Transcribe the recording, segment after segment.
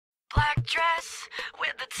black dress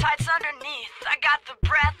with the tights underneath. I got the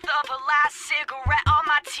breath of her last cigarette on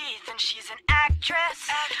my teeth. And she's an actress,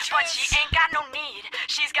 but she ain't got no need.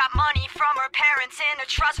 She's got money from her parents in a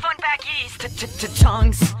trust fund back east.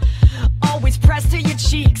 Tongues always pressed to your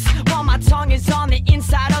cheeks, while my tongue is on the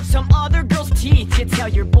inside of some other girl's teeth. You tell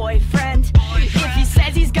your boyfriend if he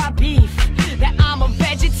says he's got beef that I'm a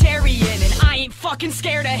vegetarian and I ain't fucking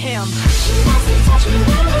scared of him. She wants to touch me,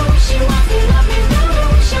 woo. She wants to love me, woo.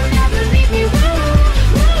 She'll never leave me, woo.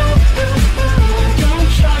 Don't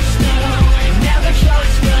trust her, never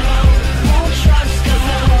trust her. Won't trust her,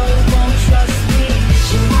 won't trust me.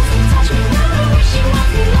 She wants to touch me, woo. She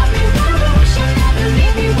wants to love me, woo. She'll never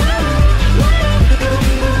leave me, woo.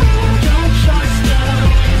 Don't trust her,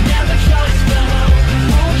 never trust her.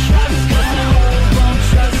 Won't trust her, won't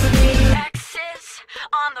trust me. X's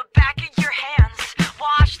on the back of your hands.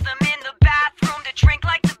 Wash them in the bathroom to drink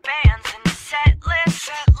like the bands. And the set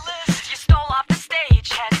list you stole off the stage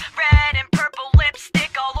had red and purple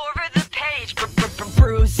lipstick all over the page.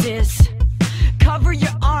 Bruises cover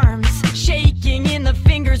your arms, shaking in the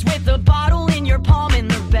fingers with a bottle in your palm. And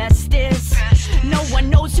the best is no one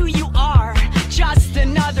knows who you are, just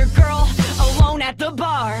another girl alone at the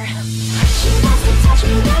bar. She wants to touch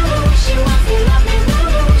me, woo. She wants to love me,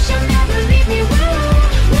 woo. She'll never leave me, woo.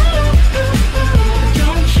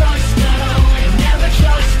 Don't trust her, never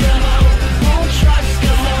trust her. Won't trust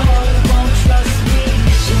her, won't trust me.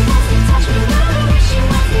 She wants to touch me, woo. She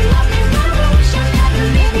wants to love me, woo. She'll never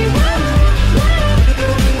leave me, woo.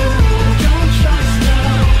 Don't trust her,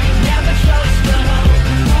 never trust her.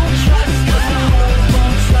 Won't trust her,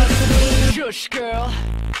 won't trust me. Shush, girl,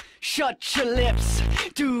 shut your lips.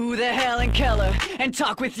 Do the Helen Keller and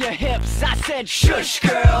talk with your hips. I said shush,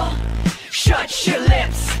 girl, shut your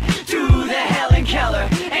lips. Do the Helen Keller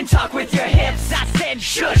and talk with your hips. I said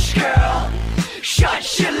shush, girl,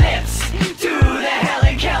 shut your lips.